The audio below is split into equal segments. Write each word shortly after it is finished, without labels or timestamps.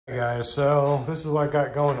Hey guys, so this is what I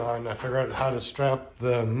got going on. I figured out how to strap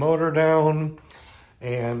the motor down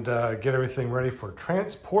and get everything ready for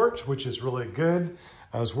transport, which is really good.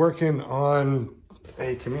 I was working on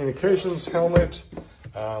a communications helmet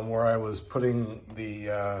where I was putting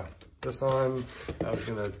the this on. I was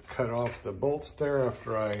gonna cut off the bolts there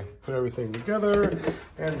after I put everything together,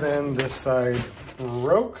 and then this side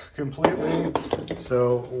broke completely,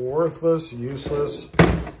 so worthless, useless.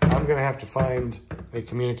 I'm gonna have to find a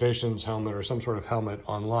communications helmet or some sort of helmet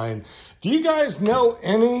online. Do you guys know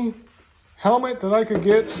any helmet that I could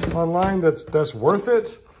get online that's worth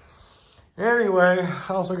it? Anyway,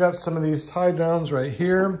 I also got some of these tie downs right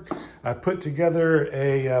here. I put together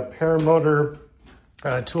a Paramotor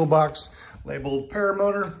toolbox labeled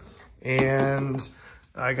Paramotor, and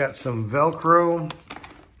I got some Velcro,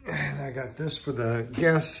 and I got this for the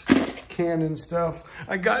gas can and stuff.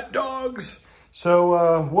 I got dogs.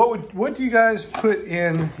 So what do you guys put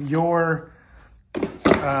in your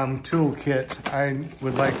toolkit? I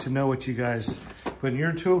would like to know what you guys put in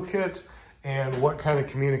your toolkit and what kind of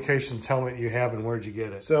communications helmet you have and where'd you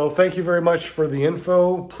get it. So thank you very much for the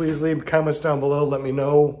info. Please leave comments down below. Let me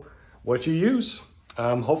know what you use.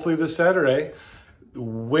 Hopefully this Saturday,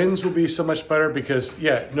 winds will be so much better because,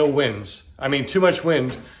 yeah, no winds. I mean, too much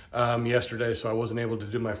wind yesterday, so I wasn't able to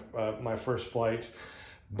do my first flight.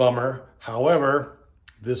 Bummer. However,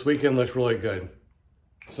 this weekend looks really good.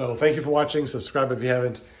 So thank you for watching. Subscribe if you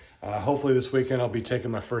haven't. Hopefully this weekend I'll be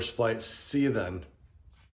taking my first flight. See you then.